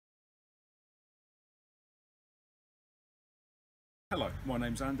Hello, my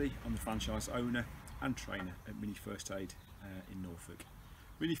name's Andy. I'm the franchise owner and trainer at Mini First Aid in Norfolk.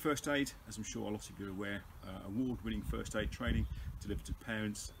 Mini First Aid, as I'm sure a lot of you are aware, award-winning first aid training delivered to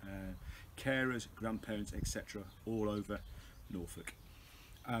parents, carers, grandparents, etc. all over Norfolk.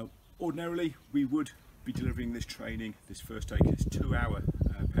 Ordinarily, we would be delivering this training, this first aid, this 2-hour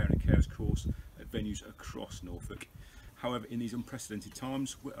parent and carers course at venues across Norfolk. However, in these unprecedented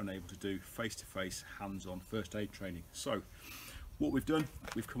times, we're unable to do face-to-face, hands-on first aid training. So, what we've done,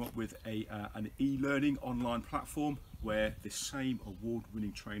 we've come up with an e-learning online platform where this same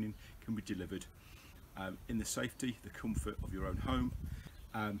award-winning training can be delivered in the safety, the comfort of your own home.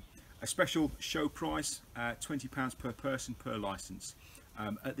 A special show price, £20 per person per licence.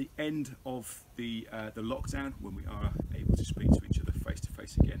 At the end of the lockdown, when we are able to speak to each other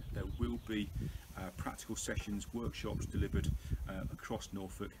face-to-face again, there will be practical sessions, workshops delivered across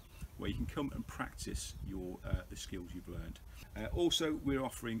Norfolk, where you can come and practice the skills you've learned. Also, we're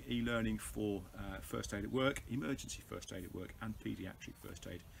offering e-learning for first aid at work, emergency first aid at work and paediatric first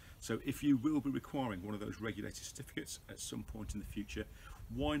aid. So if you will be requiring one of those regulated certificates at some point in the future,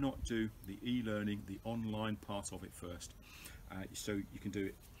 why not do the e-learning, the online part of it first? So you can do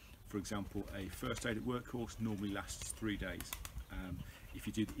it, for example, a first aid at work course normally lasts 3 days. If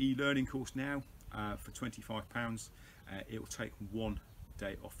you do the e-learning course now for £25, it will take 1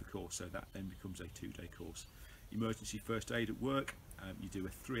 day off the course, so that then becomes a 2-day course. Emergency first aid at work, you do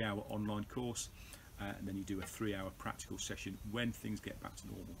a 3-hour online course, and then you do a 3-hour practical session when things get back to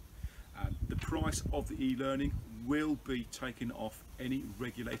normal. The price of the e-learning will be taken off any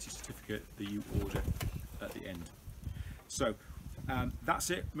regulated certificate that you order at the end. So that's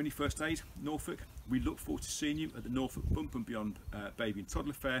it, Mini First Aid Norfolk. We look forward to seeing you at the Norfolk Bump and Beyond Baby and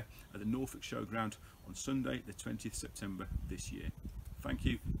Toddler Fair at the Norfolk Showground on Sunday the 20th September this year. Thank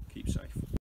you, keep safe.